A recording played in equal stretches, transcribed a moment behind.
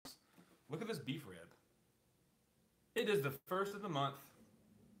Look at this beef rib. It is the first of the month.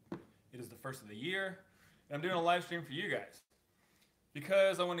 It is the first of the year. And I'm doing a live stream for you guys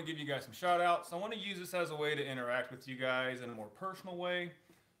because I want to give you guys some shout outs. I want to use this as a way to interact with you guys in a more personal way.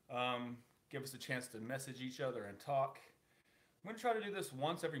 Give us a chance to message each other and talk. I'm going to try to do this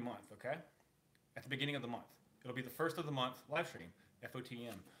once every month, okay? At the beginning of the month. It'll be the first of the month live stream,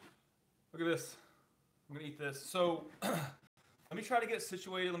 FOTM. Look at this. I'm going to eat this. So let me try to get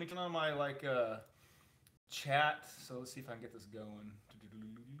situated. Let me turn on my chat. So let's see if I can get this going.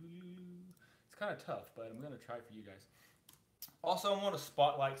 It's kind of tough, but I'm going to try for you guys. Also, I want to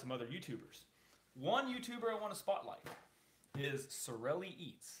spotlight some other YouTubers. One YouTuber I want to spotlight is Sorelli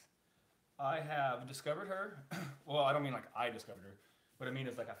Eats. I have discovered her. Well, I don't mean like I discovered her, but I mean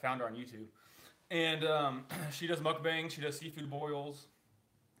it's like I found her on YouTube. And she does mukbang, she does seafood boils,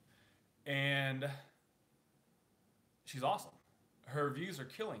 and she's awesome. Her views are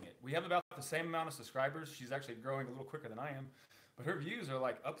killing it. We have about the same amount of subscribers. She's actually growing a little quicker than I am, but her views are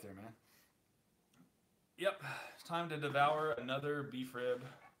like up there, man. Yep, it's time to devour another beef rib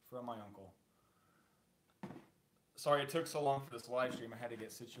from my uncle. Sorry it took so long for this live stream. I had to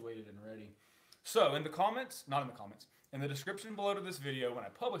get situated and ready. So in the comments, not in the comments, in the description below to this video, when I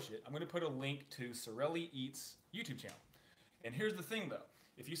publish it, I'm going to put a link to Sorelli Eats YouTube channel. And here's the thing though.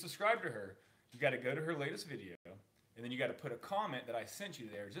 If you subscribe to her, you got to go to her latest video, and then you got to put a comment that I sent you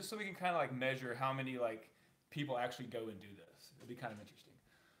there, just so we can kind of like measure how many like people actually go and do this. It'd be kind of interesting.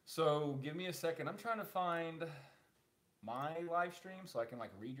 So give me a second. I'm trying to find my live stream so I can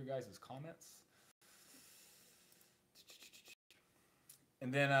like read your guys' comments.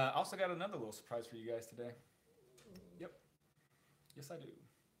 And then I also got another little surprise for you guys today. Yep. Yes, I do.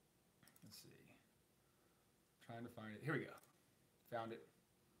 Let's see. Trying to find it. Here we go. Found it.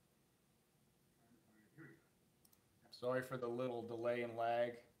 Here we go. Sorry for the little delay and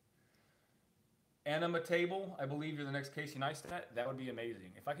lag. Anima Table, I believe you're the next Casey Neistat. That would be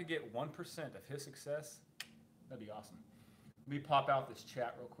amazing. If I could get 1% of his success, that'd be awesome. Let me pop out this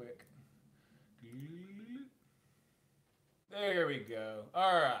chat real quick. There we go.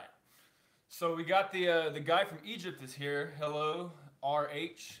 All right. So we got the guy from Egypt is here. Hello,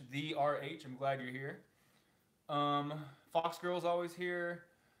 RH, the RH. I'm glad you're here. Fox Girl's always here.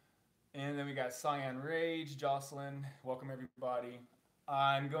 And then we got Cyan Rage, Jocelyn. Welcome everybody.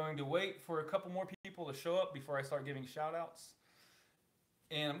 I'm going to wait for a couple more people to show up before I start giving shout outs.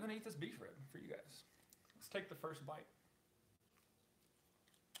 And I'm going to eat this beef rib for you guys. Let's take the first bite.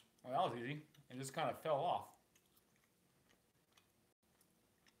 Well, that was easy. It just kind of fell off.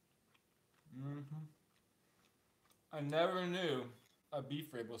 I never knew a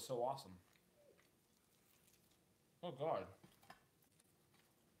beef rib was so awesome. Oh God.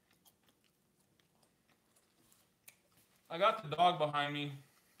 I got the dog behind me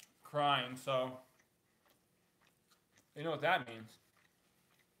crying, so you know what that means.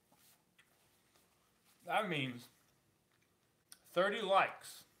 That means 30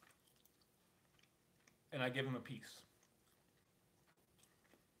 likes and I give him a piece.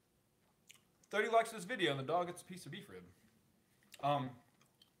 30 likes to this video and the dog gets a piece of beef rib.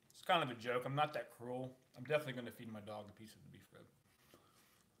 It's kind of a joke. I'm not that cruel. I'm definitely going to feed my dog a piece of the beef rib.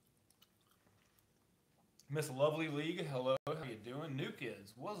 Miss Lovely League, hello. How you doing? New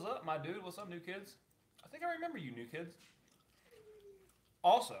Kids. What's up, my dude? What's up, New Kids? I think I remember you, New Kids.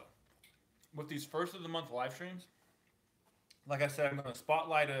 Also, with these first of the month live streams, like I said, I'm going to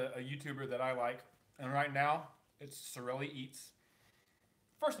spotlight a YouTuber that I like. And right now, it's Sorelli Eats.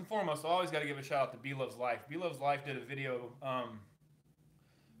 First and foremost, I always got to give a shout out to B Loves Life. B Loves Life did a video a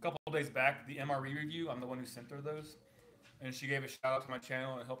couple of days back, the MRE review. I'm the one who sent her those. And she gave a shout out to my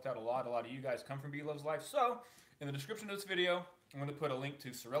channel and it helped out a lot. A lot of you guys come from B Loves Life. So, in the description of this video, I'm going to put a link to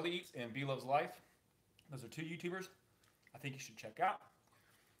Sorelli Eats and B Loves Life. Those are two YouTubers I think you should check out.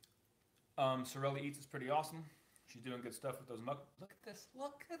 Sorelli Eats is pretty awesome. She's doing good stuff with those Look at this.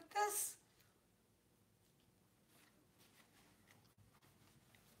 Look at this.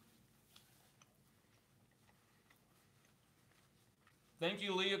 Thank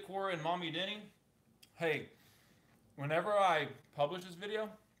you, Leah Cora and Mommy Denny. Hey, whenever I publish this video,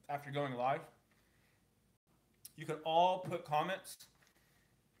 after going live, you can all put comments,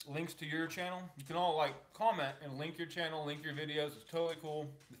 links to your channel. You can all like comment and link your channel, link your videos. It's totally cool.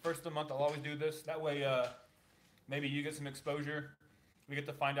 The first of the month, I'll always do this. That way, maybe you get some exposure. We get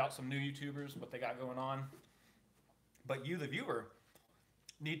to find out some new YouTubers, what they got going on. But you, the viewer,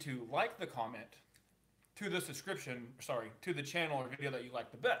 need to like the comment to the subscription, to the channel or video that you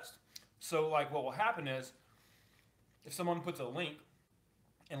like the best. So like what will happen is, if someone puts a link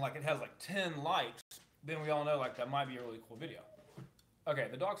and like it has like 10 likes, then we all know like that might be a really cool video. Okay,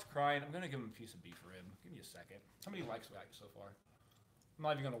 the dog's crying. I'm gonna give him a piece of beef rib. Give me a second. How many likes we got so far? I'm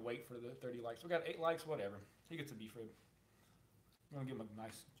not even gonna wait for the 30 likes. We got 8 likes, whatever. He gets a beef rib. I'm gonna give him a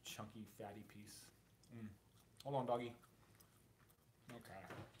nice, chunky, fatty piece. Hold on, doggy. Okay.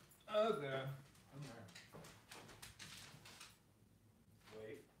 Okay.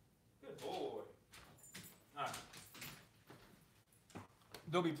 Wait. Good boy. Alright.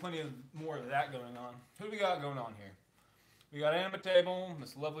 There'll be plenty of more of that going on. Who do we got going on here? We got Anima Table,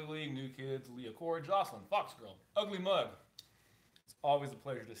 Miss Lovely League, New Kids, Leah Core, Jocelyn, Fox Girl, Ugly Mug. It's always a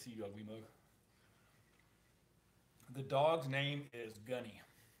pleasure to see you, Ugly Mug. The dog's name is Gunny.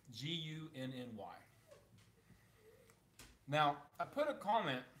 Gunny. Now, I put a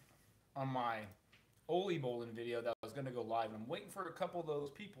comment on my Oli Bowling video that was going to go live, and I'm waiting for a couple of those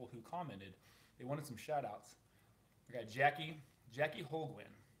people who commented. They wanted some shout-outs. I got Jackie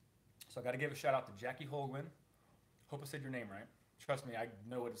Holgwin. So I got to give a shout-out to Jackie Holgwin. Hope I said your name right. Trust me, I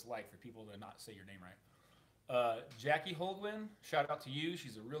know what it's like for people to not say your name right. Jackie Holgwin, shout out to you.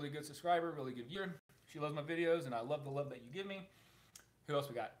 She's a really good subscriber, really good viewer. She loves my videos, and I love the love that you give me. Who else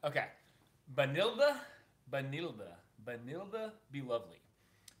we got? Okay. Benilda Be Lovely.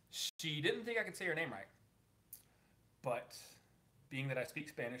 She didn't think I could say her name right. But being that I speak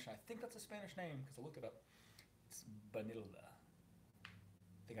Spanish, I think that's a Spanish name because I looked it up. It's Benilda.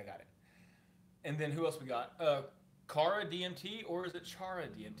 I think I got it. And then who else we got? Cara DMT, or is it Chara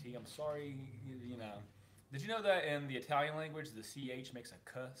DMT? I'm sorry, you know. Did you know that in the Italian language, the CH makes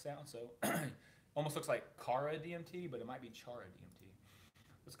a K sound? So almost looks like Cara DMT, but it might be Chara DMT.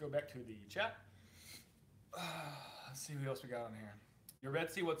 Let's go back to the chat. Let's see who else we got on here.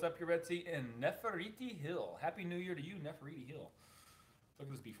 Yoretzi, what's up, Yoretzi? And Neferiti Hill. Happy New Year to you, Neferiti Hill. Look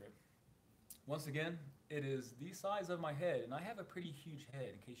at this beef rib. Once again, it is the size of my head, and I have a pretty huge head,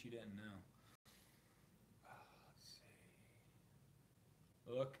 in case you didn't know.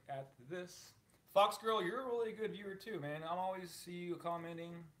 Look at this. Fox Girl, you're a really good viewer too, man. I always see you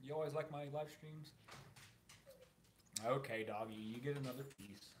commenting. You always like my live streams. Okay, doggy, you get another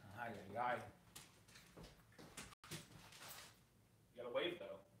piece. Hi, guy. You gotta wave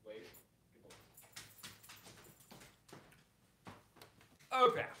though. Wave.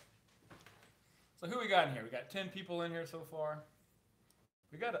 Okay. So who we got in here? We got 10 people in here so far.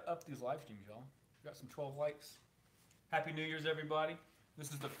 We gotta up these live streams, y'all. We got some 12 likes. Happy New Year's, everybody.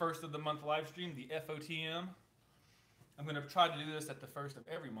 This is the first of the month live stream, the FOTM. I'm going to try to do this at the first of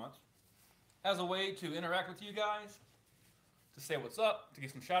every month as a way to interact with you guys, to say what's up, to get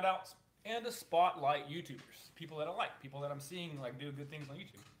some shout outs, and to spotlight YouTubers, people that I like, people that I'm seeing like do good things on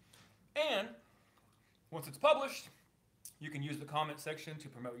YouTube. And once it's published, you can use the comment section to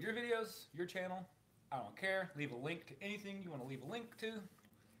promote your videos, your channel. I don't care. Leave a link to anything you want to leave a link to.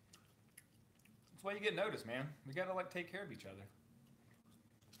 That's why you get noticed, man. We got to like take care of each other.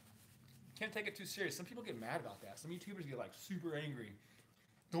 Can't take it too serious. Some people get mad about that. Some YouTubers get like super angry.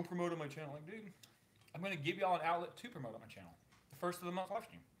 Don't promote on my channel. Like, dude, I'm going to give y'all an outlet to promote on my channel. The first of the month live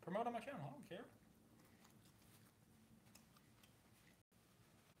stream. Promote on my channel. I don't care.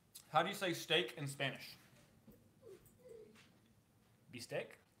 How do you say steak in Spanish?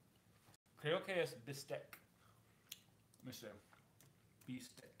 Bistec? Creo que es bistec. Let me see.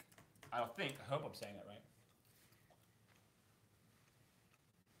 Bistec. I hope I'm saying that right.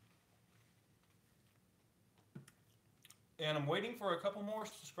 And I'm waiting for a couple more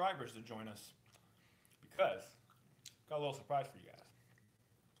subscribers to join us because got a little surprise for you guys.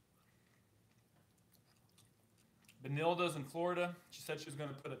 Benilda's in Florida. She said she was going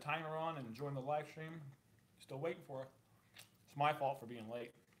to put a timer on and join the live stream. Still waiting for her. It's my fault for being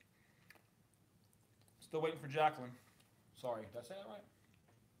late. Still waiting for Jacqueline. Sorry, did I say that right?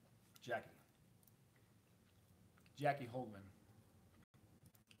 Jackie Holman.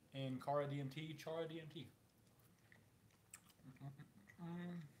 And Chara DMT.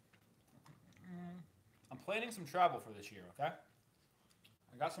 I'm planning some travel for this year, okay?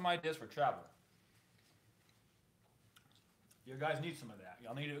 I got some ideas for travel. You guys need some of that.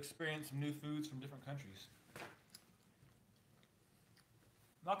 Y'all need to experience some new foods from different countries. I'm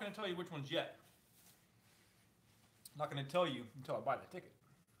not going to tell you which ones yet. I'm not going to tell you until I buy the ticket.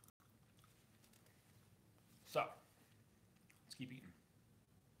 So, let's keep eating.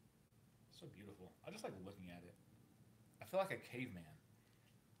 So beautiful. I just like looking at it. I feel like a caveman.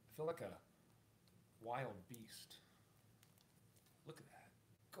 I feel like a wild beast. Look at that.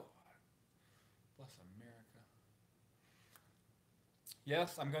 God. Bless America.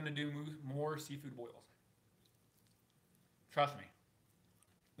 Yes, I'm going to do more seafood boils. Trust me.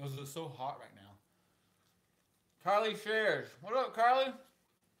 Those are so hot right now. Carly shares. What up, Carly?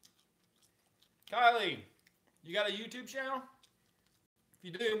 Kylie, you got a YouTube channel?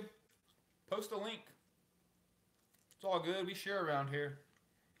 If you do, post a link. It's all good. We share around here.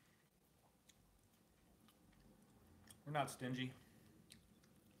 We're not stingy.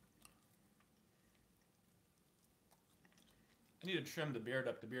 I need to trim the beard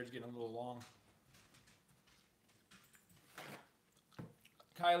up. The beard's getting a little long.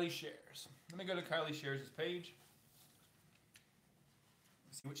 Kylie shares. Let me go to Kylie shares' page.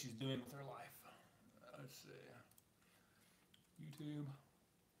 See what she's doing with her life. Let's see. YouTube.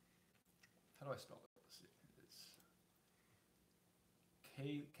 How do I spell it? Let's see.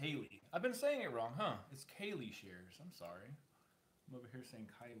 It's Kaylee. I've been saying it wrong, huh? It's Kaylee shares. I'm sorry. I'm over here saying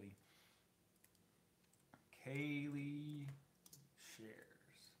Kylie. Kaylee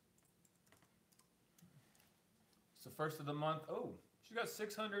shares. It's the first of the month. Oh, she got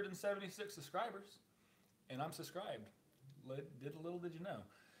 676 subscribers. And I'm subscribed. Little did you know.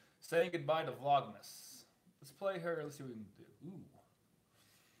 Saying goodbye to Vlogmas. Let's play her. Let's see what we can do. Ooh.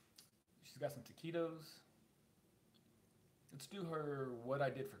 She's got some taquitos. Let's do her what I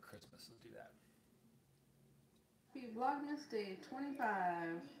did for Christmas. Let's do that. Be Vlogmas Day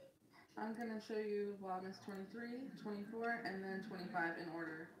 25. I'm going to show you Vlogmas 23, 24, and then 25 in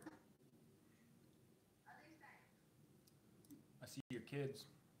order. I see your kids.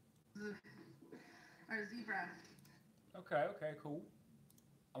 Our zebra. Okay, cool.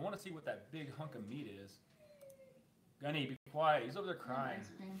 I want to see what that big hunk of meat is. Gunny, be quiet. He's over there crying. Ice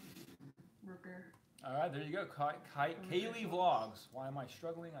cream. Rooker. All right, there you go. Kaylee Vlogs. Why am I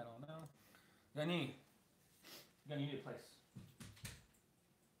struggling? I don't know. Gunny, you need a place.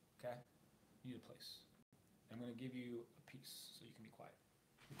 Okay? You need a place. I'm going to give you a piece so you can be quiet.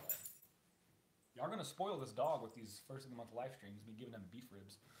 Be quiet. Y'all are going to spoil this dog with these first of the month live streams, me giving them beef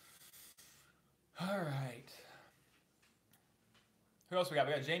ribs. All right. Who else we got?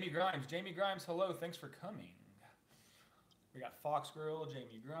 We got Jamie Grimes. Jamie Grimes, hello. Thanks for coming. We got Fox Girl,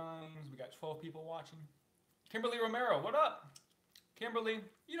 Jamie Grimes. We got 12 people watching. Kimberly Romero, what up? Kimberly,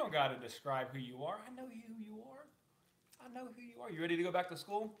 you don't got to describe who you are. I know who you are. I know who you are. You ready to go back to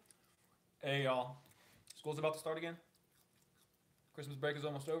school? Hey, y'all. School's about to start again. Christmas break is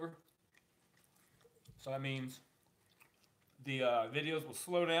almost over. So that means the videos will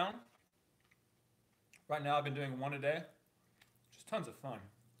slow down. Right now, I've been doing one a day. Just tons of fun.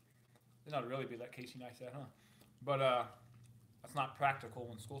 They're not really be like Casey Neistat, huh? But that's not practical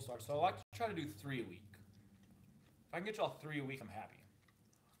when school starts. So I like to try to do 3 a week. If I can get y'all 3 a week, I'm happy.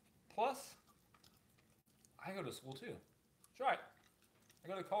 Plus, I go to school too. That's right. I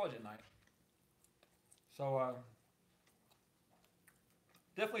go to college at night. So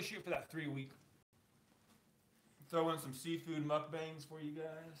definitely shoot for that 3 a week. Throw in some seafood mukbangs for you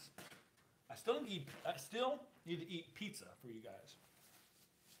guys. I still need to eat pizza for you guys.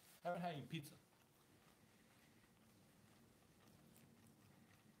 I haven't had any pizza.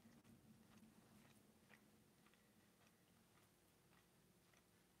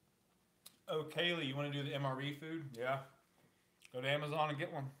 Oh, Kaylee, you want to do the MRE food? Yeah. Go to Amazon and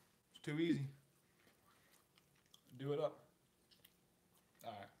get one. It's too easy. Do it up.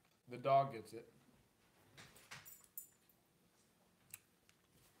 All right. The dog gets it.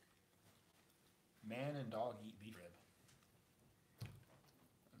 Man and dog eat beef rib.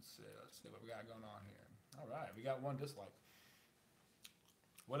 Let's see what we got going on here. All right, we got one dislike.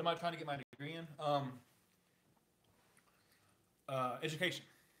 What am I trying to get my degree in? Education.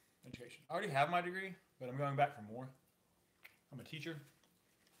 Education. I already have my degree, but I'm going back for more. I'm a teacher,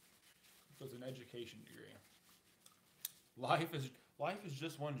 so it's an education degree. Life is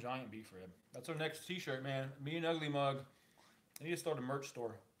just one giant beef rib. That's our next T-shirt, man. Me and Ugly Mug. I need to start a merch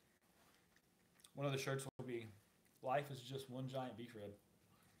store. One of the shirts will be, life is just one giant beef rib.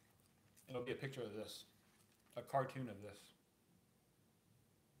 It'll be a picture of this, a cartoon of this.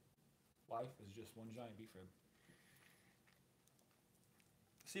 Life is just one giant beef rib.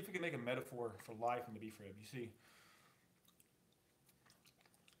 See if we can make a metaphor for life in the beef rib. You see,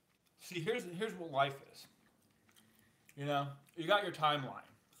 here's what life is. You know, you got your timeline.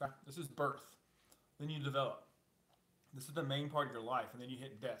 This is birth. Then you develop. This is the main part of your life, and then you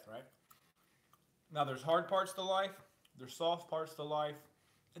hit death, right? Now, there's hard parts to life, there's soft parts to life,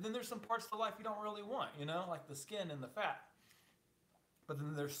 and then there's some parts to life you don't really want, you know, like the skin and the fat. But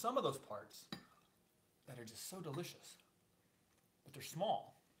then there's some of those parts that are just so delicious, but they're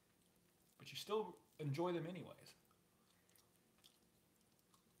small, but you still enjoy them anyways.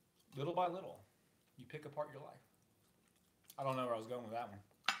 Little by little, you pick apart your life. I don't know where I was going with that one.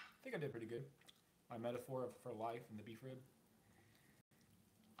 I think I did pretty good. My metaphor for life and the beef rib.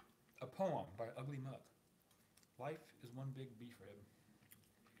 A poem by Ugly Mug. Life is one big beef rib.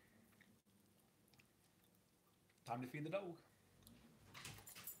 Time to feed the dog.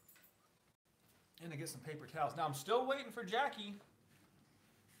 And to get some paper towels. Now I'm still waiting for Jackie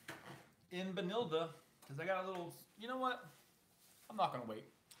in Benilde because I got a little. You know what? I'm not gonna wait.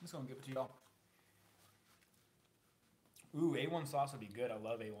 I'm just gonna give it to y'all. Ooh, A1 sauce would be good. I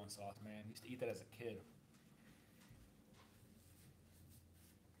love A1 sauce, man. I used to eat that as a kid.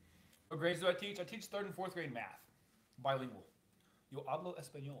 What grades do I teach? I teach 3rd and 4th grade math. Bilingual. Yo hablo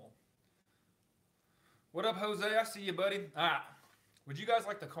español. What up, Jose? I see you, buddy. Would you guys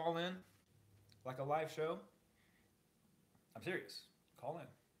like to call in? Like a live show? I'm serious. Call in.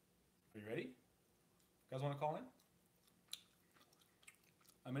 Are you ready? You guys want to call in?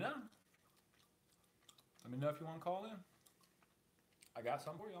 Let me know. Let me know if you want to call in. I got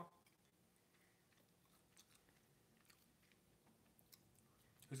some for y'all.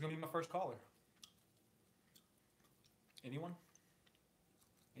 Who's going to be my first caller? Anyone?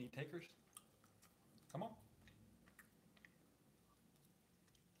 Any takers? Come on.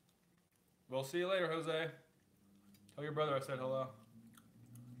 We'll see you later, Jose. Tell your brother I said hello.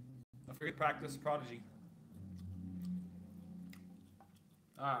 Don't forget to practice Prodigy.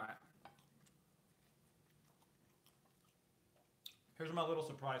 All right. Here's my little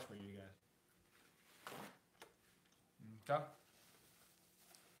surprise for you guys. Okay.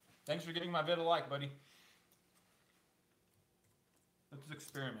 Thanks for giving my vid a like, buddy. Let's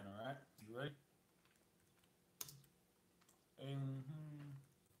experiment, all right? You ready?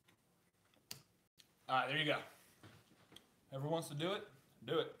 All right, there you go. Whoever wants to do it,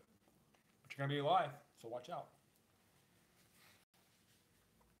 do it. But you're going to be live, so watch out.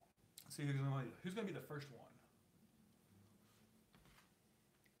 Let's see who's going to be the first one.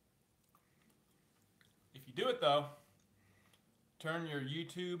 If you do it, though, turn your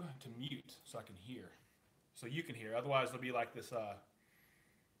YouTube to mute so I can hear. So you can hear. Otherwise, there'll be like this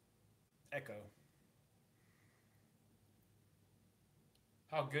echo.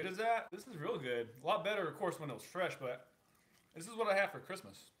 How good is that? This is real good. A lot better, of course, when it was fresh, but this is what I have for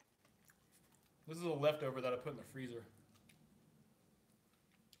Christmas. This is a leftover that I put in the freezer.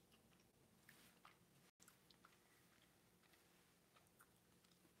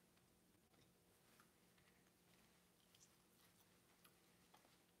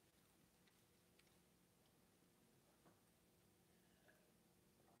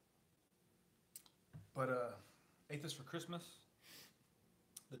 But ate this for Christmas.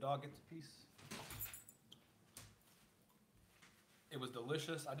 The dog gets a piece. It was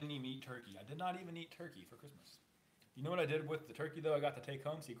delicious. I didn't even eat turkey. I did not even eat turkey for Christmas. You know what I did with the turkey, though? I got to take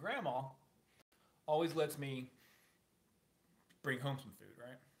home. See, Grandma always lets me bring home some food,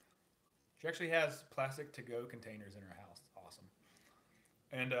 right? She actually has plastic to-go containers in her house. It's awesome.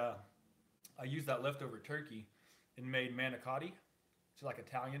 And I used that leftover turkey and made manicotti. It's like an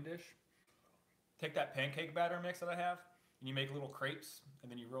Italian dish. Take that pancake batter mix that I have, and you make little crepes,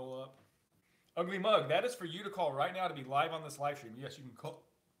 and then you roll up. Ugly Mug, that is for you to call right now to be live on this live stream. Yes, you can call.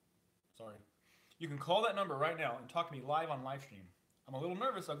 Sorry. You can call that number right now and talk to me live on live stream. I'm a little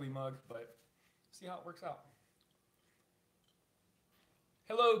nervous, Ugly Mug, but see how it works out.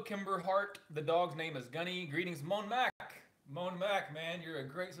 Hello, Kimber Hart. The dog's name is Gunny. Greetings, Moan Mac. Moan Mac, man, you're a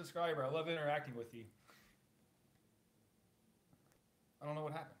great subscriber. I love interacting with you. I don't know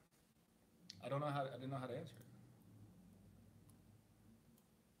what happened. I didn't know how to answer it.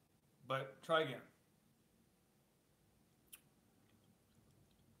 But try again.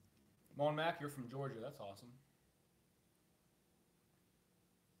 Mon Mac, you're from Georgia. That's awesome.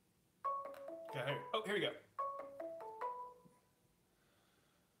 Okay, here we go.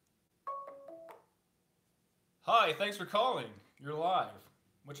 Hi, thanks for calling. You're live.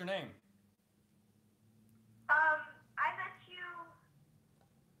 What's your name? I met you,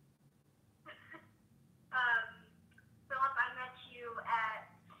 Philip, I met you at,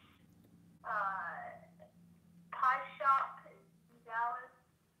 Pie Shop in Dallas.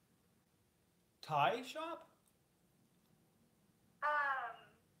 Thai shop?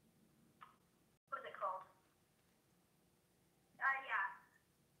 What is it called? Yeah.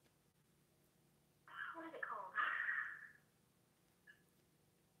 What is it called?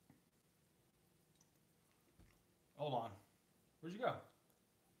 Hold on. Where'd you go?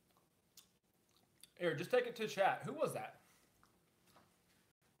 Here, just take it to chat. Who was that?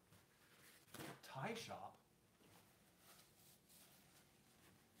 Thai shop?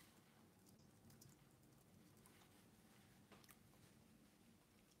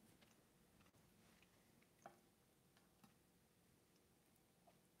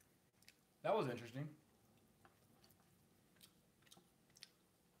 That was interesting.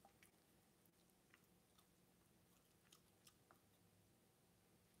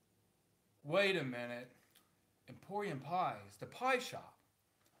 Wait a minute. Emporium Pies, the pie shop.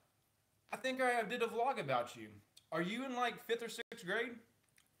 I think I did a vlog about you. Are you in like 5th or 6th grade?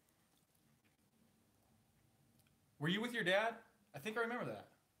 Were you with your dad? I think I remember that.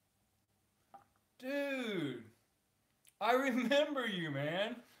 Dude, I remember you,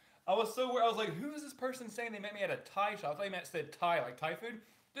 man. I was so weird. I was like, who is this person saying they met me at a Thai shop? I thought he said Thai, like Thai food.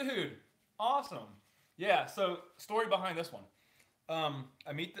 Dude, awesome. Yeah, so story behind this one. I'm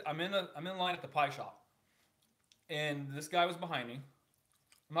in line at the pie shop. And this guy was behind me.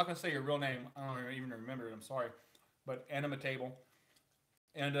 I'm not going to say your real name. I don't even remember it. I'm sorry. But anima table.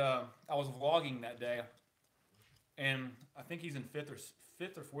 And I was vlogging that day. And I think he's in 5th or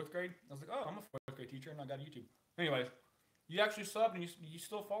 4th grade. I was like, oh, I'm a 4th grade teacher and I got YouTube. Anyways, you actually subbed and you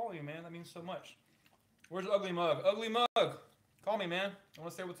still follow you, man. That means so much. Where's Ugly Mug? Ugly Mug! Call me, man. I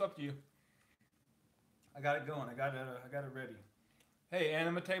want to say what's up to you. I got it going. I got it ready. Hey,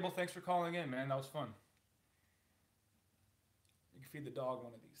 Anima Table, thanks for calling in, man. That was fun. You can feed the dog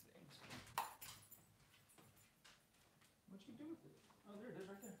one of these things. What'd you do with it? Oh, there it is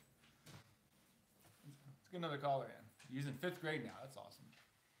right there. Let's get another caller in. He's in 5th grade now. That's awesome.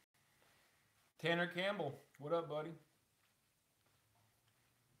 Tanner Campbell, what up, buddy?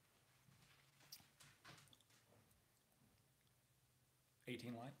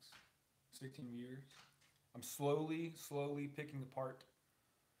 $18 likes, 16 viewers. I'm slowly picking apart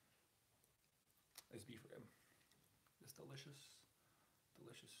this beef rib. This delicious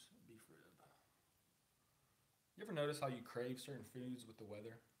beef rib. You ever notice how you crave certain foods with the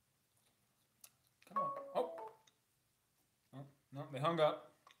weather? Come on. Oh, no, they hung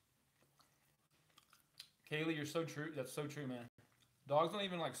up. Kaylee, you're so true. That's so true, man. Dogs don't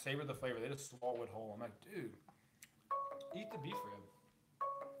even like savor the flavor. They just swallow it whole. I'm like, dude, eat the beef rib.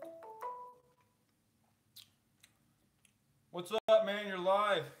 What's up, man? You're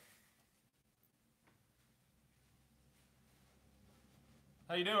live.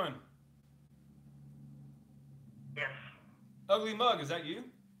 How you doing? Yes. Ugly Mug, is that you?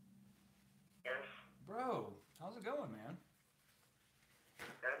 Yes. Bro, how's it going, man?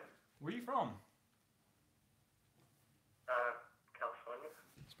 Good. Where are you from? California.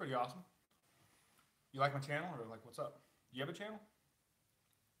 It's pretty awesome. You like my channel or like what's up? Do you have a channel?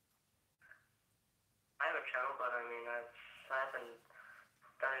 I have a channel, but I mean, I haven't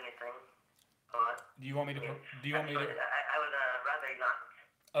done anything. But Do you want me to? I would rather not.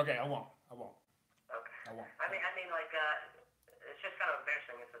 Okay, I won't. Okay. I won't. I mean, like, it's just kind of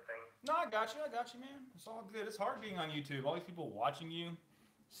embarrassing. It's a thing. No, I got you, man. It's all good. It's hard being on YouTube. All these people watching you,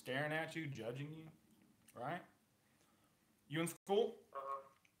 staring at you, judging you, right? You in school?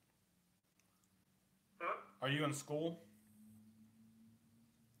 Are you in school?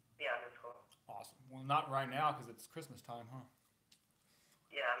 Yeah, I'm in school. Awesome. Well, not right now because it's Christmas time, huh?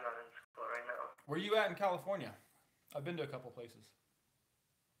 Yeah, I'm not in school right now. Where you at in California? I've been to a couple places.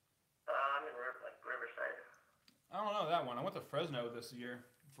 I'm in Riverside. I don't know that one. I went to Fresno this year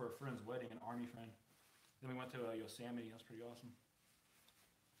for a friend's wedding, an Army friend. Then we went to Yosemite. That was pretty awesome.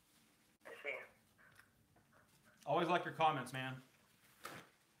 I see. Always like your comments, man.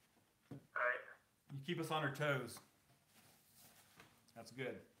 All right. You keep us on our toes. That's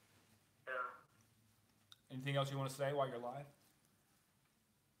good. Yeah. Anything else you want to say while you're live?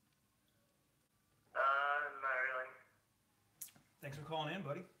 Not really. Thanks for calling in,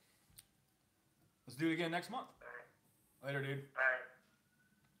 buddy. Let's do it again next month. All right. Later, dude. All right.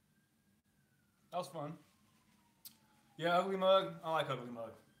 That was fun. Yeah, Ugly Mug. I like Ugly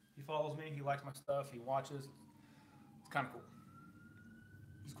Mug. He follows me. He likes my stuff. He watches. It's kind of cool.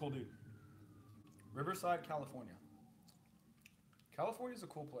 He's a cool dude. Riverside, California. California's a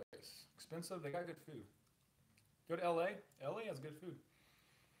cool place. Expensive. They got good food. Go to LA. LA has good food.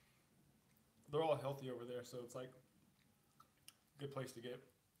 They're all healthy over there, so it's like a good place to get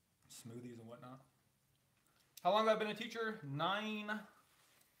smoothies and whatnot. How long have I been a teacher? 9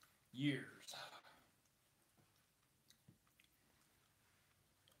 years.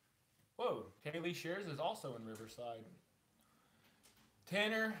 Whoa, Kaylee Shares is also in Riverside.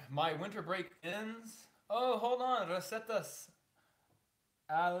 Tanner, my winter break ends. Oh, hold on, recetas.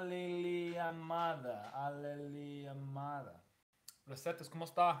 Aleliamada. Recetas, ¿cómo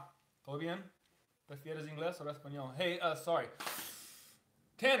está? ¿Todo bien? ¿Prefieres inglés o español? Hey, sorry.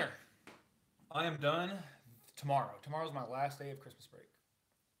 Tanner, I am done tomorrow. Tomorrow's my last day of Christmas break.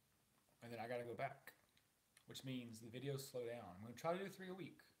 And then I gotta go back, which means the videos slow down. I'm gonna try to do 3 a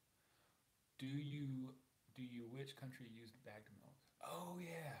week. Do you which country used bagged milk? Oh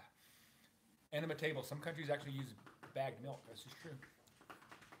yeah. Anima Table. Some countries actually use bagged milk. That's just true.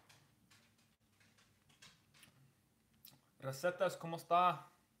 Recetas, ¿cómo está?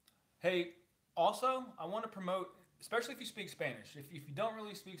 Hey, also, I want to promote especially if you speak Spanish. If you don't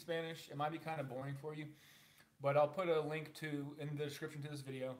really speak Spanish, it might be kind of boring for you. But I'll put a link to in the description to this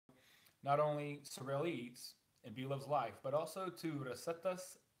video, not only Sorelli Eats and B Loves Life, but also to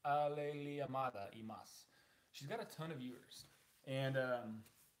Recetas Aleliamada y Mas. She's got a ton of viewers, and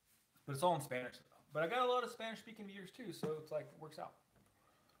but it's all in Spanish. But I got a lot of Spanish-speaking viewers too, so it's like it works out.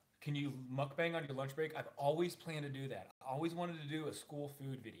 Can you mukbang on your lunch break? I've always planned to do that. I always wanted to do a school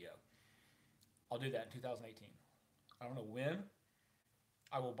food video. I'll do that in 2018. I don't know when.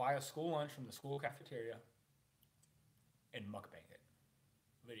 I will buy a school lunch from the school cafeteria and mukbang it.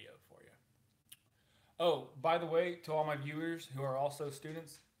 Video for you. Oh, by the way, to all my viewers who are also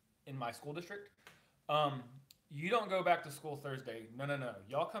students in my school district, you don't go back to school Thursday. No.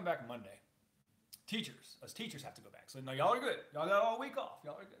 Y'all come back Monday. Teachers, us teachers have to go back. So no, y'all are good. Y'all got all week off.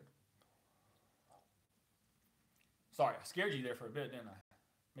 Y'all are good. Sorry, I scared you there for a bit, didn't I?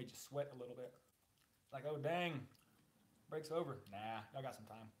 Made you sweat a little bit. Like, oh dang, break's over. Nah, y'all got some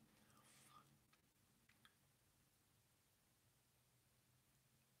time.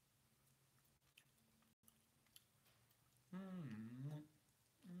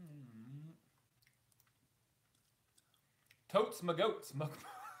 Totes my goats.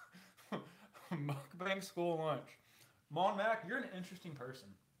 Mukbang school lunch. Mon Mac, you're an interesting person.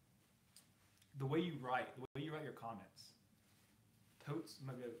 The way you write your comments. Totes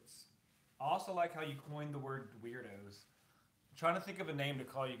my goats. I also like how you coined the word weirdos. I'm trying to think of a name to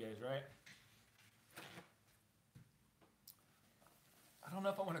call you guys, right? I don't know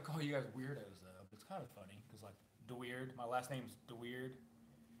if I want to call you guys weirdos though. It's kind of funny because like Deweerd, my last name's Deweerd.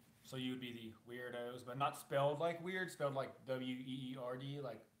 So you would be the weirdos, but not spelled like weird, spelled like W-E-E-R-D,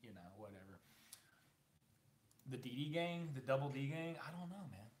 like, you know, whatever. The DD gang, the double D gang, I don't know,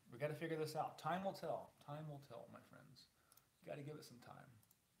 man. We got to figure this out. Time will tell. Time will tell, my friends. You got to give it some time.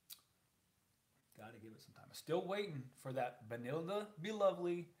 Got to give it some time. I'm still waiting for that Benilda Be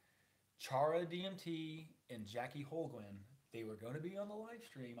Lovely, Chara DMT, and Jackie Holguin. They were going to be on the live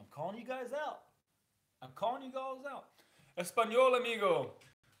stream. I'm calling you guys out. I'm calling you guys out. Español, amigo.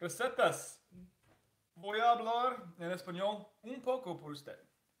 Recetas. Voy a hablar en español un poco por usted.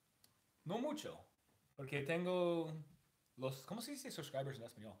 No mucho. Porque tengo los, ¿cómo se dice subscribers en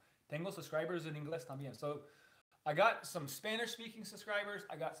español? Tengo subscribers in inglés también. So I got some Spanish speaking subscribers.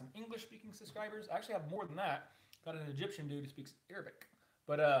 I got some English speaking subscribers. I actually have more than that. Got an Egyptian dude who speaks Arabic.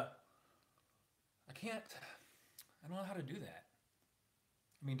 But I don't know how to do that.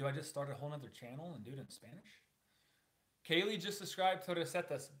 I mean, do I just start a whole other channel and do it in Spanish? Kaylee just subscribed to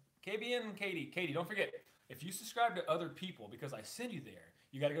Recetas. KB and Katie. Katie, don't forget, if you subscribe to other people, because I send you there,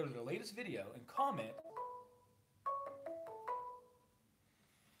 you got to go to the latest video and comment.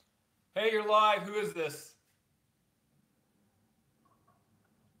 Hey, you're live. Who is this?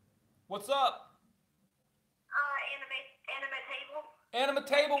 What's up? Anime Table. Anime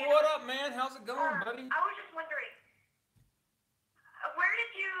Table, what up, man? How's it going, buddy? I was just wondering, where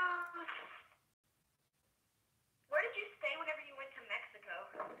did you stay whenever you went to Mexico?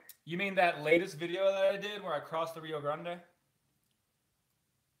 You mean that latest video that I did where I crossed the Rio Grande?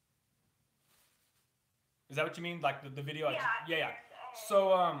 Is that what you mean? Like the video? Yeah. So,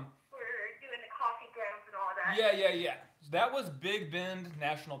 we're doing the coffee grounds and all that. Yeah. That was Big Bend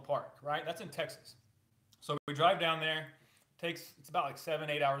National Park, right? That's in Texas. So we drive down there. It's about like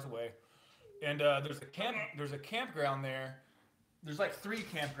 7-8 hours away. And there's a campground there. There's like 3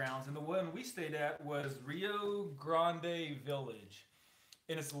 campgrounds, and the one we stayed at was Rio Grande Village.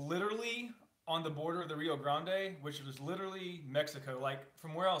 And it's literally on the border of the Rio Grande, which is literally Mexico. Like,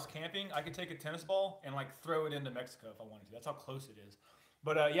 from where I was camping, I could take a tennis ball and like throw it into Mexico if I wanted to. That's how close it is.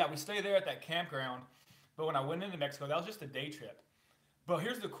 But yeah, we stayed there at that campground. But when I went into Mexico, that was just a day trip. But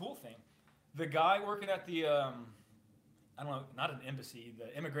here's the cool thing. The guy working at the, I don't know, not an embassy,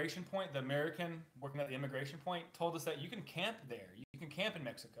 the immigration point, the American working at the immigration point told us that you can camp there. You can camp in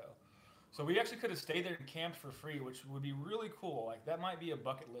Mexico. So we actually could have stayed there and camped for free, which would be really cool. Like, that might be a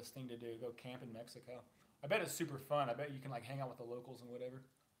bucket list thing to do, go camp in Mexico. I bet it's super fun. I bet you can like hang out with the locals and whatever.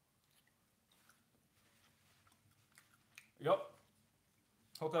 Yep.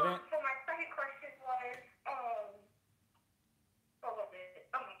 Hope that ain't. So my second question was, hold on a minute.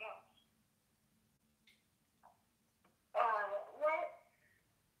 Oh my gosh.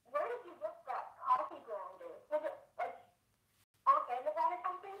 Where did you get that coffee grinder? Was it like off Amazon or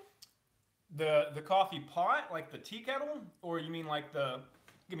something? The coffee pot, like the tea kettle, or you mean like the?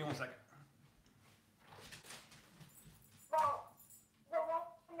 Give me 1 second. Well, the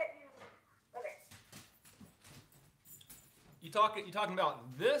one that you. Okay. You talking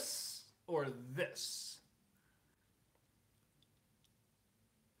about this or this?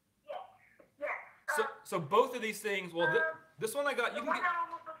 Yeah. So So both of these things, well, this one I got, you The can one get, that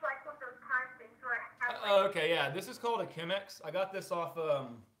almost looks like one of those time things where it has like, okay, yeah, this is called a Chemex. I got this off,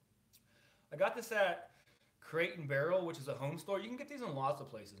 I got this at Crate and Barrel, which is a home store. You can get these in lots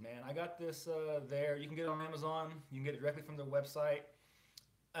of places, man. I got this there. You can get it on Amazon. You can get it directly from their website.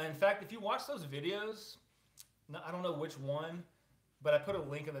 In fact, if you watch those videos, I don't know which one, but I put a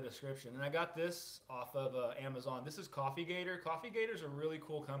link in the description. And I got this off of Amazon. This is Coffee Gator. Coffee Gator's a really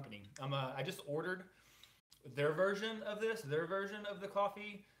cool company. I just ordered their version of this, their version of the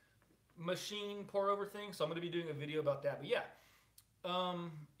coffee machine pour over thing. So I'm going to be doing a video about that. But yeah,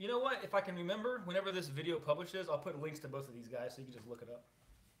 you know what? If I can remember, whenever this video publishes, I'll put links to both of these guys so you can just look it up.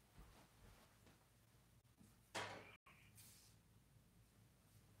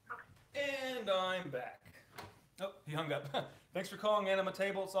 And I'm back. Oh, he hung up. Thanks for calling Anima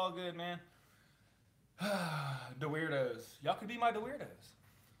Table. It's all good, man. Deweerdos. Y'all could be my Deweerdos.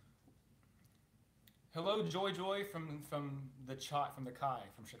 Hello, Joy from the Chicago,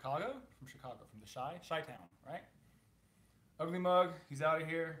 from Chicago, from the Chi-Town, right? Ugly Mug, he's out of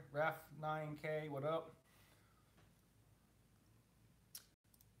here. Raf 9K, what up?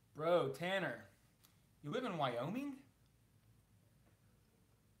 Bro, Tanner, you live in Wyoming?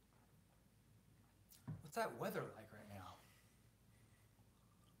 What's that weather like right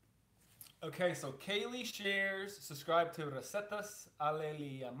now? Okay, so Kaylee shares, subscribe to Recetas a la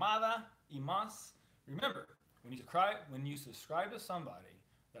Llamada y Más. Remember, when you subscribe to somebody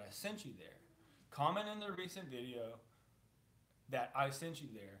that I sent you there, comment in the recent video that I sent you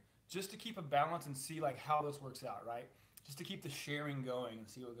there, just to keep a balance and see like how this works out, right? Just to keep the sharing going and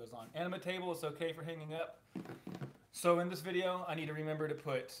see what goes on. Anima Table, it's okay for hanging up. So in this video, I need to remember to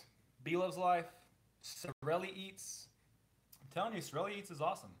put B Loves Life, Sorelli Eats. I'm telling you, Sorelli Eats is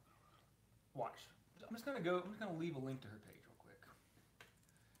awesome. Watch. I'm just gonna leave a link to her page real quick.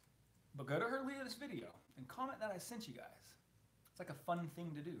 But go to her latest video and comment that I sent you guys. It's like a fun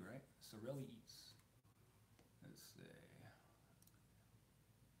thing to do, right? Sorelli Eats. Let's see.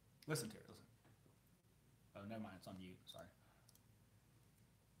 Listen to it, listen. Oh, never mind, it's on mute, sorry.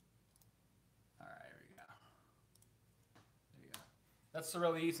 All right, there we go. There you go. That's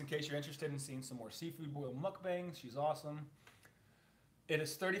Sorelli Eats in case you're interested in seeing some more seafood boil mukbangs. She's awesome. It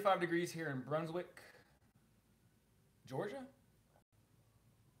is 35 degrees here in Brunswick, Georgia?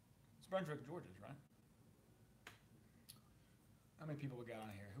 It's Brunswick, Georgia, right? How many people we got on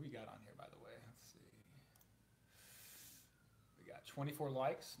here? Who we got on here, by the way? Let's see. We got 24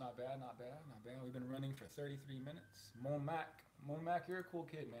 likes. Not bad, not bad, not bad. We've been running for 33 minutes. Mon Mac, you're a cool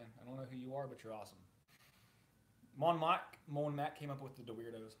kid, man. I don't know who you are, but you're awesome. Mon Mac came up with the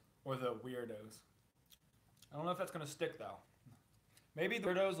Deweerdos, or the Weirdos. I don't know if that's going to stick, though. Maybe the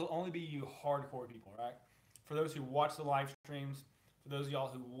Weirdos will only be you hardcore people, right? For those who watch the live streams, for those of y'all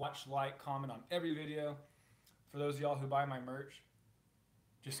who watch, like, comment on every video, for those of y'all who buy my merch.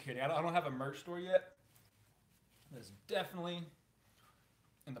 Just kidding. I don't have a merch store yet. That's definitely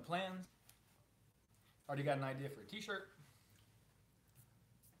in the plans. Already got an idea for a t-shirt.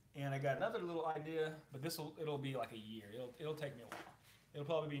 And I got another little idea, but it'll be like a year. It'll take me a while. It'll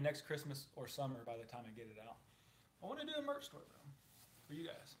probably be next Christmas or summer by the time I get it out. I want to do a merch store though, for you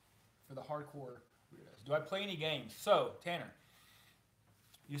guys, for the hardcore weirdos. Do I play any games? So, Tanner,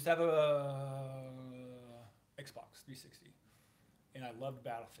 used to have a Xbox 360, and I loved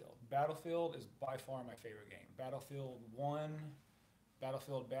Battlefield. Battlefield is by far my favorite game. Battlefield 1,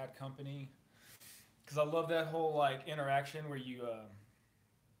 Battlefield Bad Company, because I love that whole like interaction where you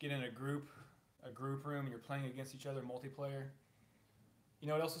get in a group room and you're playing against each other multiplayer. You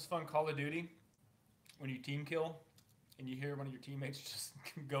know what else is fun? Call of Duty, when you team kill and you hear one of your teammates just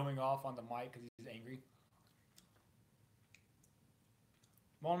going off on the mic because he's angry.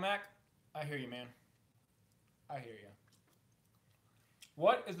 Mon Mac, I hear you, man. I hear you.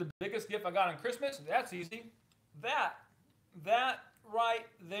 What is the biggest gift I got on Christmas? That's easy. That right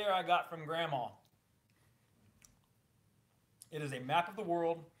there I got from Grandma. It is a map of the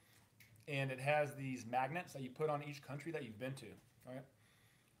world, and it has these magnets that you put on each country that you've been to. All right?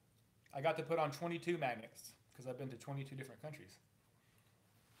 I got to put on 22 magnets because I've been to 22 different countries.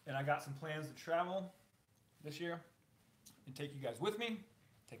 And I got some plans to travel this year and take you guys with me,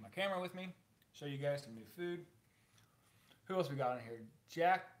 take my camera with me, show you guys some new food. Who else we got on here?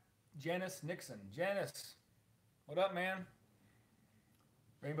 Janice Nixon. Janice, what up, man?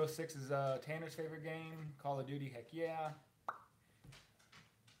 Rainbow Six is Tanner's favorite game. Call of Duty, heck yeah.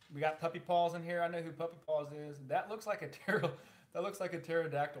 We got Puppy Paws in here. I know who Puppy Paws is. That looks like a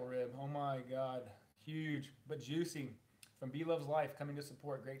pterodactyl rib. Oh my God, huge but juicy. From B Loves Life, coming to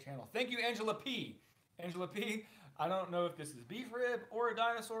support. Great channel. Thank you, Angela P. Angela P. I don't know if this is beef rib or a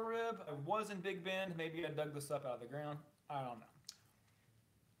dinosaur rib. I was in Big Bend. Maybe I dug this up out of the ground. I don't know.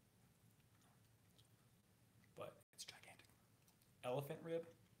 But it's gigantic. Elephant rib.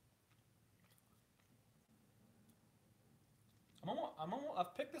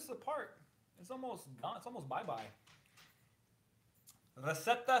 I've picked this apart. It's almost gone. It's almost bye-bye.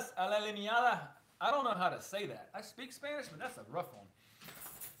 Recetas a la lineada. I don't know how to say that. I speak Spanish, but that's a rough one.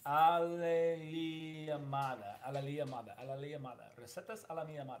 A la liamada. A la liamada. A la liamada. Recetas a la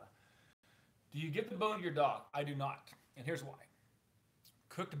liamada. Do you give the bone to your dog? I do not. And here's why.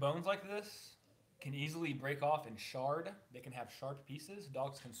 Cooked bones like this can easily break off and shard. They can have sharp pieces.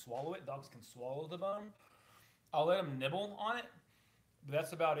 Dogs can swallow it. Dogs can swallow the bone. I'll let them nibble on it, but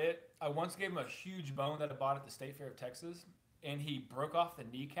that's about it. I once gave him a huge bone that I bought at the State Fair of Texas, and he broke off the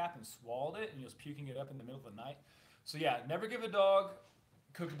kneecap and swallowed it, and he was puking it up in the middle of the night. So yeah, never give a dog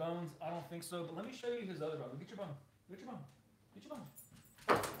cooked bones. I don't think so, but let me show you his other bone. Get your bone. Get your bone. Get your bone.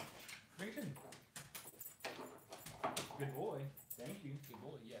 Bring it to me. Good boy. Thank you. Good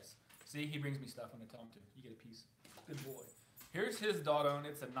boy. Yes. See, he brings me stuff when I tell him to. You get a piece. Good boy. Here's his dog bone.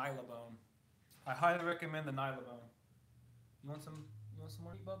 It's a Nyla bone. I highly recommend the Nyla bone. You want some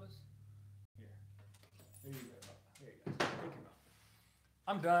more meat, Bubbas? Here. There you go, Bubba. There you go. Take your bone.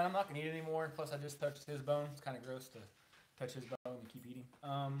 I'm done. I'm not going to eat it anymore. Plus, I just touched his bone. It's kind of gross to touch his bone and keep eating.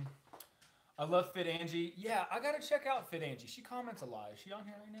 I love Fit Angie. Yeah, I got to check out Fit Angie. She comments a lot. Is she on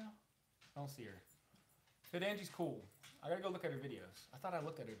here right now? I don't see her. Fit Angie's cool. I got to go look at her videos. I thought I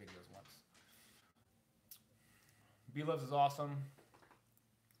looked at her videos once. B-Loves is awesome.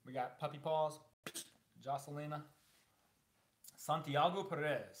 We got Puppy Paws. Jocelina. Santiago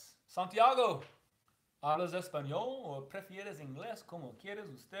Perez. Santiago, ¿hablas español o prefieres inglés? Como quieres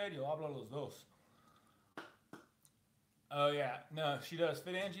usted, yo hablo los dos. Oh yeah, no, she does.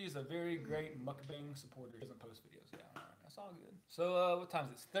 Fit Angie is a very great mukbang supporter. She doesn't post videos. Yeah, that's all good. So what time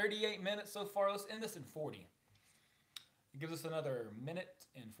is it? 38 minutes so far. Let's end this in 40. It gives us another minute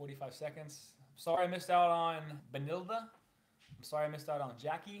and 45 seconds. Sorry I missed out on Benilda. I'm sorry I missed out on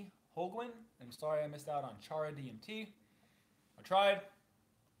Jackie Holguin. I'm sorry I missed out on Chara DMT. I tried.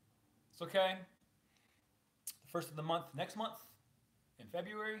 It's okay. First of the month, next month, in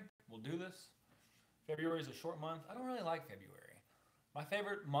February, we'll do this. February is a short month. I don't really like February. My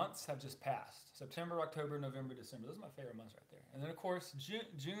favorite months have just passed. September, October, November, December. Those are my favorite months right there. And then, of course,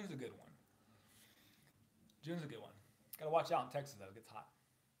 June's a good one. June's a good one. Got to watch out in Texas, though. It gets hot.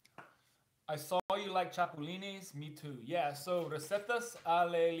 I saw you like chapulines. Me too. Yeah, so Recetas a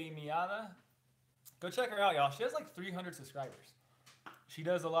la Limiada. Go check her out, y'all. She has like 300 subscribers. She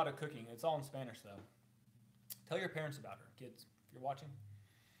does a lot of cooking. It's all in Spanish, though. Tell your parents about her, kids, if you're watching.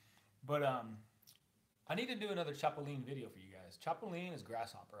 But I need to do another chapulín video for you guys. Chapulín is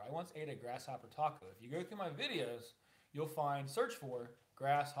grasshopper. I once ate a grasshopper taco. If you go through my videos, you'll search for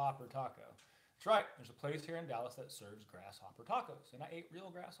grasshopper taco. That's right. There's a place here in Dallas that serves grasshopper tacos. And I ate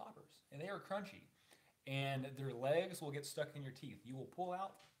real grasshoppers. And they are crunchy. And their legs will get stuck in your teeth. You will pull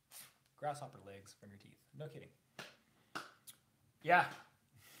out grasshopper legs from your teeth. No kidding. Yeah.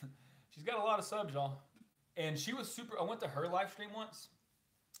 She's got a lot of subs, y'all. And she was I went to her live stream once.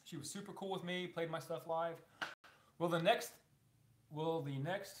 She was super cool with me, played my stuff live. Will the next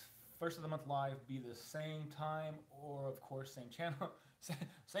first of the month live be the same time or, of course, same channel?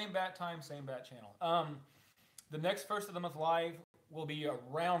 Same bat time, same bat channel. The next first of the month live will be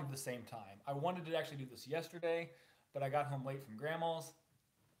around the same time. I wanted to actually do this yesterday, but I got home late from Grandma's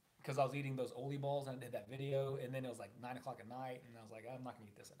because I was eating those Oli balls and I did that video, and then it was like 9 o'clock at night, and I was like, I'm not going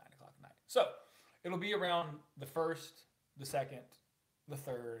to eat this at 9 o'clock at night. So it'll be around the 1st, the 2nd, the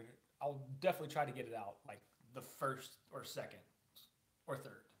 3rd. I'll definitely try to get it out like the 1st or 2nd or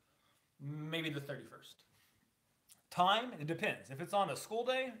 3rd. Maybe the 31st. Time, it depends. If it's on a school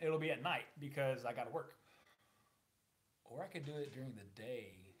day, it'll be at night because I got to work. Or I could do it during the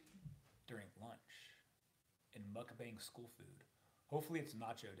day, during lunch, in mukbang school food. Hopefully it's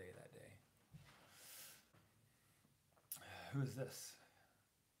nacho day that day. Who is this?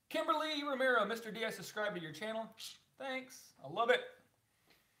 Kimberly Romero, Mr. D, I subscribe to your channel. Thanks. I love it.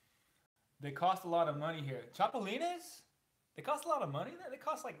 They cost a lot of money here. Chapulines? They cost a lot of money there? They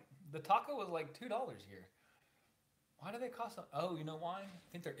cost like, the taco was like $2 here. Why do they cost so? Oh, you know why?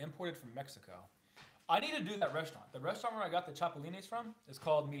 I think they're imported from Mexico. I need to do that restaurant. The restaurant where I got the chapulines from is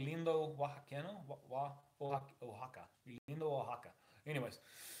called Mi Lindo Oaxacano. Oaxaca. Mi Lindo Oaxaca. Anyways,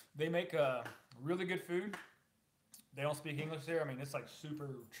 they make really good food. They don't speak English there. I mean, it's like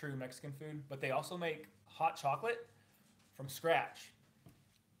super true Mexican food. But they also make hot chocolate from scratch.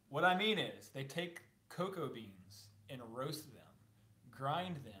 What I mean is they take cocoa beans and roast them,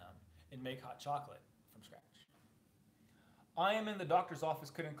 grind them, and make hot chocolate from scratch. I am in the doctor's office,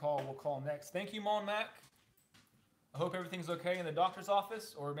 couldn't call, we'll call next. Thank you, Mon Mac. I hope everything's okay in the doctor's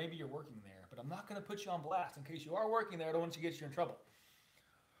office, or maybe you're working there, but I'm not going to put you on blast in case you are working there. I don't want you to get you in trouble.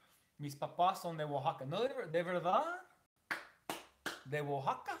 Mis papás son de Oaxaca. No, de verdad? De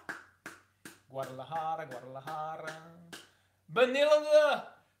Oaxaca? Guadalajara, Guadalajara. Vanilla,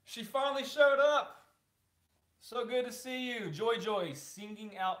 she finally showed up. So good to see you. Joy Joy,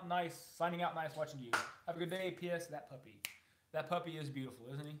 signing out nice, watching you. Have a good day. P.S. That puppy is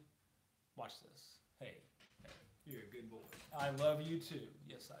beautiful, isn't he? Watch this. Hey, you're a good boy. I love you too.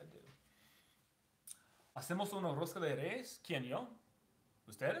 Yes, I do. ¿Hacemos una rosca de reyes? ¿Quién, yo?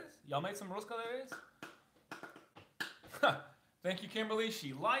 ¿Ustedes? Y'all made some rosca de reyes? Thank you, Kimberly.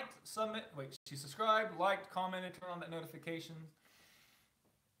 She she subscribed, liked, commented, turned on that notification.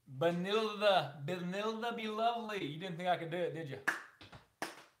 Benilda be lovely. You didn't think I could do it, did you?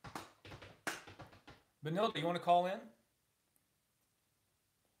 Benilda, you want to call in?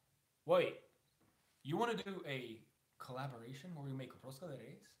 Wait, you want to do a collaboration where we make rosca de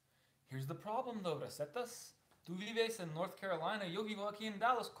reyes? Here's the problem though, recetas. Tú vives in North Carolina, yo vivo aquí in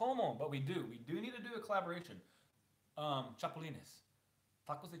Dallas, ¿cómo? But we do need to do a collaboration. Chapulines.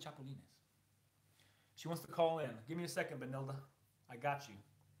 Tacos de chapulines. She wants to call in. Give me a second, Benilda. I got you.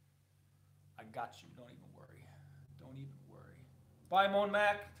 Don't even worry. Bye, Mon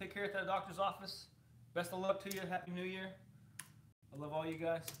Mac. Take care at that doctor's office. Best of luck to you. Happy New Year. I love all you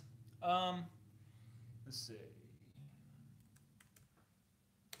guys. Let's see.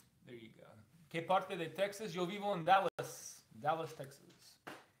 There you go. ¿Qué parte de Texas? Yo vivo en Dallas. Dallas, Texas.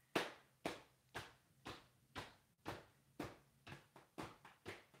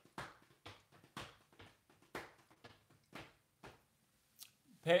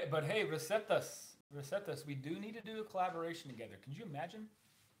 But hey, recetas, we do need to do a collaboration together. Can you imagine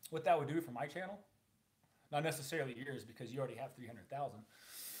what that would do for my channel? Not necessarily yours, because you already have 300,000.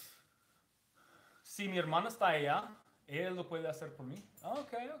 Si mi hermana está allá, ella lo puede hacer por mí.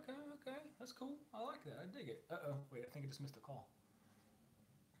 Okay. That's cool. I like that. I dig it. Uh-oh. Wait, I think I just missed a call.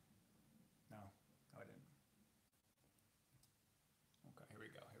 No, I didn't. Okay, here we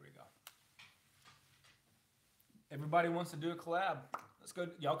go. Everybody wants to do a collab. Let's go.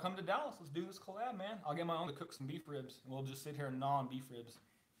 Y'all come to Dallas. Let's do this collab, man. I'll get my own to cook some beef ribs. And we'll just sit here and gnaw on beef ribs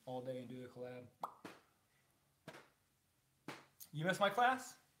all day and do a collab. You missed my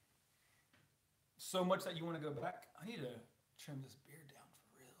class? So much that you want to go back? I need to trim this beard down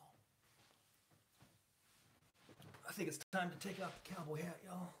for real. I think it's time to take off the cowboy hat,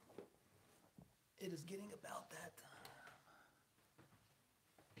 y'all. It is getting about that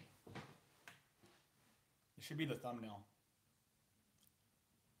time. It should be the thumbnail.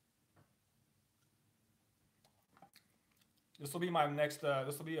 This will be my next,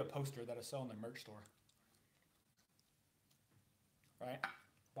 this will be a poster that I sell in the merch store. Right?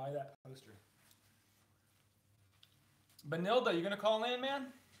 Buy that poster. Benilda, you gonna call in,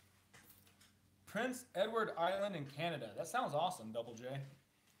 man? Prince Edward Island in Canada. That sounds awesome, Double J.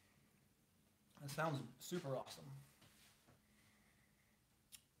 That sounds super awesome.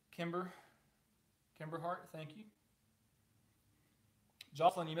 Kimber Hart, thank you.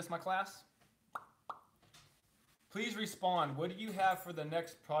 Jocelyn, you missed my class? Please respond. What do you have for the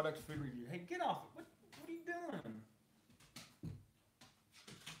next product food review? Hey, get off. What are you doing?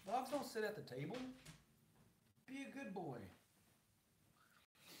 Dogs don't sit at the table. Be a good boy.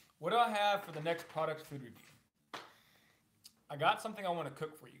 What do I have for the next product food review? I got something I want to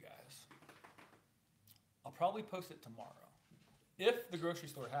cook for you guys. I'll probably post it tomorrow. If the grocery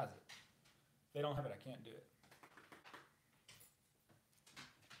store has it. If they don't have it, I can't do it.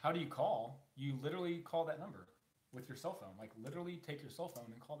 How do you call? You literally call that number with your cell phone. Like, literally take your cell phone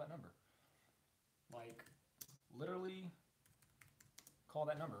and call that number. Like, literally call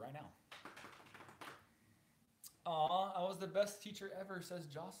that number right now. Aw, I was the best teacher ever, says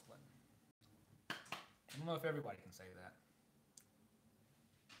Jocelyn. I don't know if everybody can say that.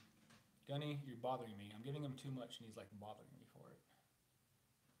 Gunny, you're bothering me. I'm giving him too much and he's like bothering me for it.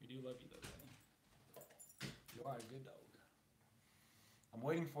 We do love you though, Gunny. You are a good dog. I'm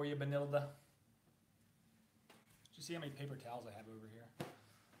waiting for you, Benilda. Did you see how many paper towels I have over here?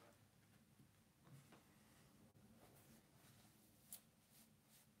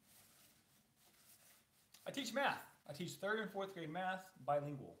 I teach math. I teach 3rd and 4th grade math,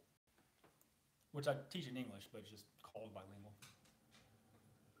 bilingual. Which I teach in English, but it's just called bilingual.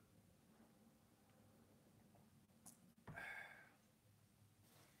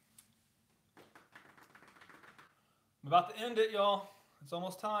 I'm about to end it, y'all. It's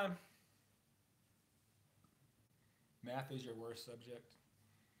almost time. Math is your worst subject.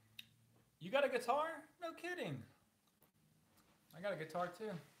 You got a guitar? No kidding. I got a guitar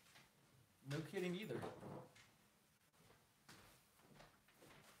too. No kidding either.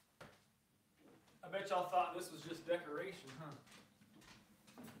 I bet y'all thought this was just decoration, huh?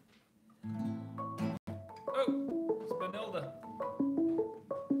 Oh, it's Benilda.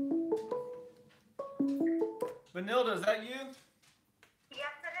 Benilda, is that you?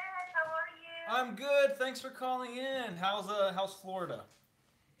 Yes, it is. How are you? I'm good. Thanks for calling in. How's Florida?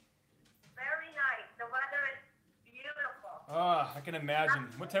 Very nice. The weather is beautiful. Ah, I can imagine.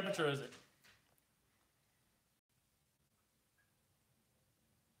 What temperature is it?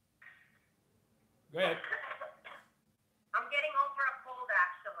 Go ahead. I'm getting over a cold,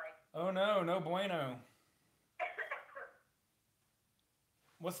 actually. Oh no, no bueno.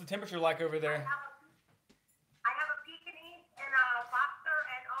 What's the temperature like over there? I have a Pekingese and a boxer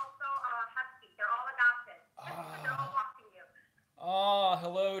and also a husky. They're all adopted. They're all watching you. Oh,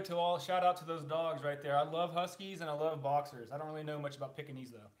 hello to all. Shout out to those dogs right there. I love huskies and I love boxers. I don't really know much about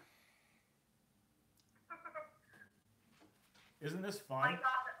Pekingese though. Isn't this fun?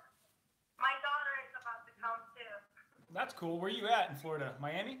 My daughter is about to come too. That's cool. Where are you at in Florida?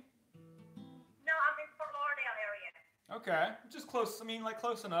 Miami? No, I'm in Fort Lauderdale area. Okay. Just close. I mean, like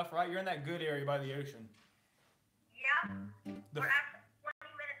close enough, right? You're in that good area by the ocean. Yeah. The- We're actually 20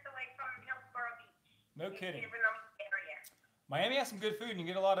 minutes away from Hillsborough Beach. No kidding. In the area. Miami has some good food, and you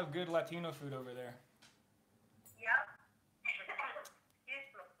get a lot of good Latino food over there. Yep. Excuse me.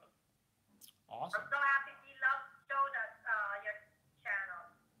 Awesome. I'm so happy you showed us your channel.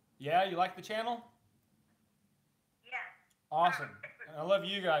 Yeah, you like the channel? Yes. Awesome. And I love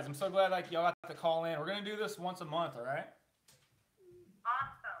you guys. I'm so glad like y'all got to call in. We're gonna do this once a month, all right?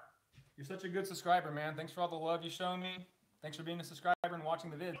 Awesome. You're such a good subscriber, man. Thanks for all the love you show me. Thanks for being a subscriber and watching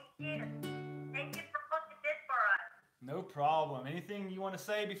the vid. Thank you. Thank you for what you did for us. No problem. Anything you want to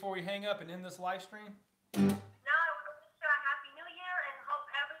say before we hang up and end this live stream? No, I want to wish you a happy new year and hope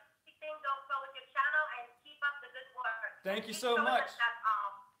everything goes well with your channel and keep up the good work. Thank you Keep so showing much. us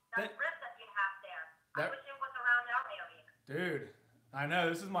that rib that you have there. I That- wish it was around our area. Dude, I know.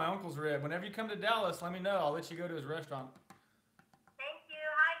 This is my uncle's rib. Whenever you come to Dallas, let me know. I'll let you go to his restaurant. Thank you.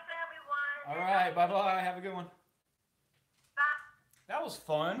 Hi to everyone. All right. Bye-bye. Have a good one. Bye. That was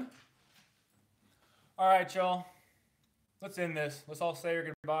fun. All right, y'all. Let's end this. Let's all say our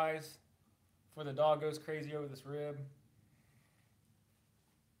goodbyes before the dog goes crazy over this rib.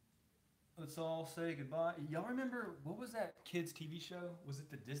 Let's all say goodbye. Y'all remember, what was that kids' TV show? Was it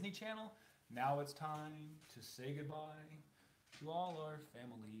the Disney Channel? Now it's time to say goodbye to all our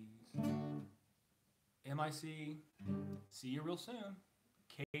families. M-I-C. See you real soon.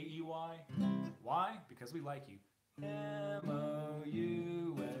 K-E-Y. Why? Because we like you. M-O-U-S-E.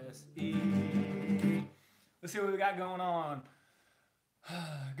 Let's see what we got going on.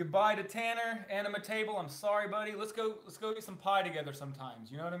 Goodbye to Tanner, Anima Table. I'm sorry, buddy. Let's go get some pie together sometimes.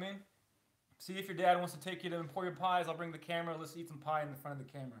 You know what I mean? See if your dad wants to take you to Emporio Pies. I'll bring the camera. Let's eat some pie in the front of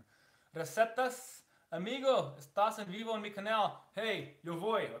the camera. Recetas, amigo, estás en vivo en mi canal. Hey, yo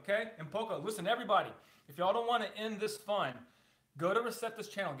voy, okay? En poco. Listen, everybody, if y'all don't want to end this fun, go to Recetas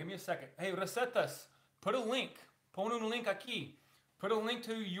channel. Give me a second. Hey, Recetas, put a link. Pon un link aquí. Put a link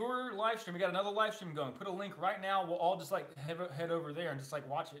to your live stream. We got another live stream going. Put a link right now. We'll all just like head over there and just like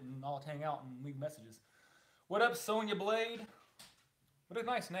watch it and all hang out and leave messages. What up, Sonia Blade? What a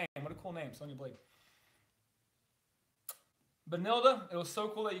nice name. What a cool name, Sonia Blade. Benilda, it was so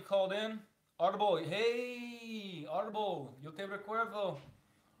cool that you called in. Audible, hey, Audible, yo te recuerdo.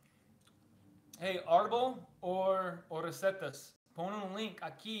 Hey, Audible or Recetas. Pon un link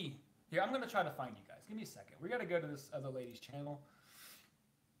aquí. Here, I'm going to try to find you guys. Give me a second. We got to go to this other lady's channel.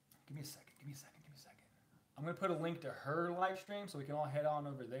 Give me a second. I'm going to put a link to her live stream so we can all head on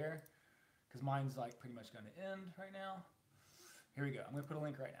over there. Because mine's like pretty much going to end right now. Here we go. I'm going to put a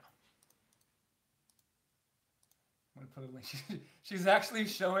link right now. I'm going to put a link. She's actually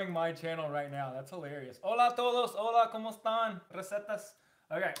showing my channel right now. That's hilarious. Hola todos. Hola, ¿cómo están? Recetas.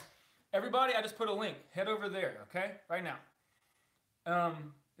 Okay. Everybody, I just put a link. Head over there, okay? Right now.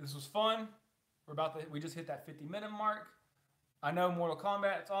 This was fun. We just hit that 50-minute mark. I know Mortal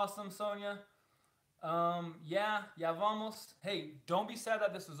Kombat. It's awesome, Sonia. Yeah, vamos. Hey, don't be sad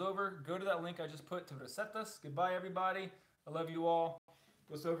that this is over. Go to that link I just put to Recetas. Goodbye, everybody. I love you all.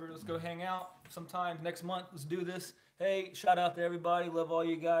 Let's go hang out sometime next month. Let's do this. Hey, shout out to everybody. Love all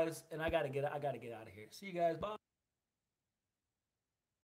you guys. And I gotta get out of here. See you guys. Bye.